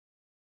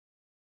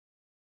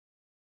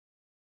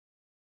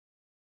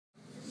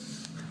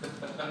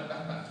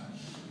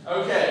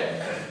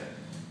Okay,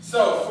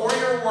 so for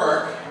your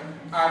work,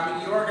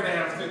 you are going to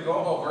have to go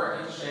over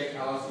and shake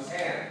Alice's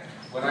hand.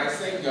 When I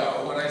say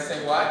go, when I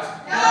say what?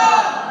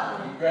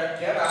 Go! You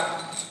get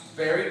up,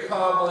 very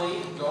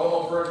calmly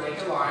go over and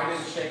make a line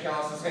and shake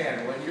Alice's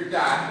hand. When you're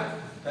done,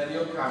 then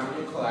you'll come and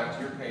you'll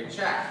collect your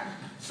paycheck.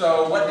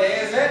 So what day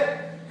is it?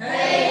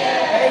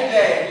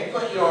 Payday. You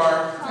put your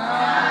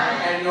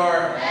Time and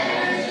your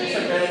energy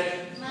to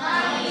make,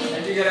 money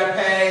and you get a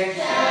pay,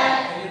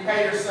 check and you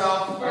pay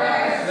yourself, first,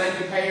 and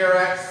then you pay your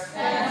ex,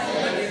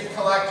 and then you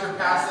collect your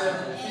passive,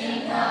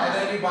 income and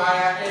then you buy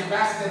an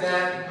invested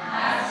in,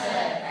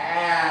 asset.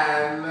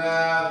 and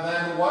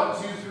then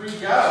 1, 2, 3,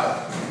 go.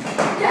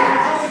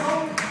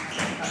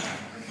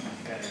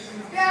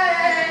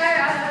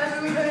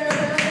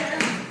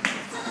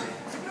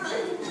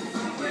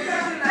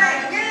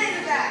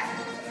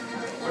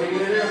 What are you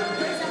gonna do?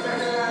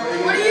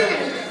 What are you gonna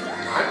do?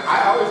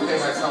 I always pay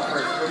myself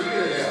first. What are you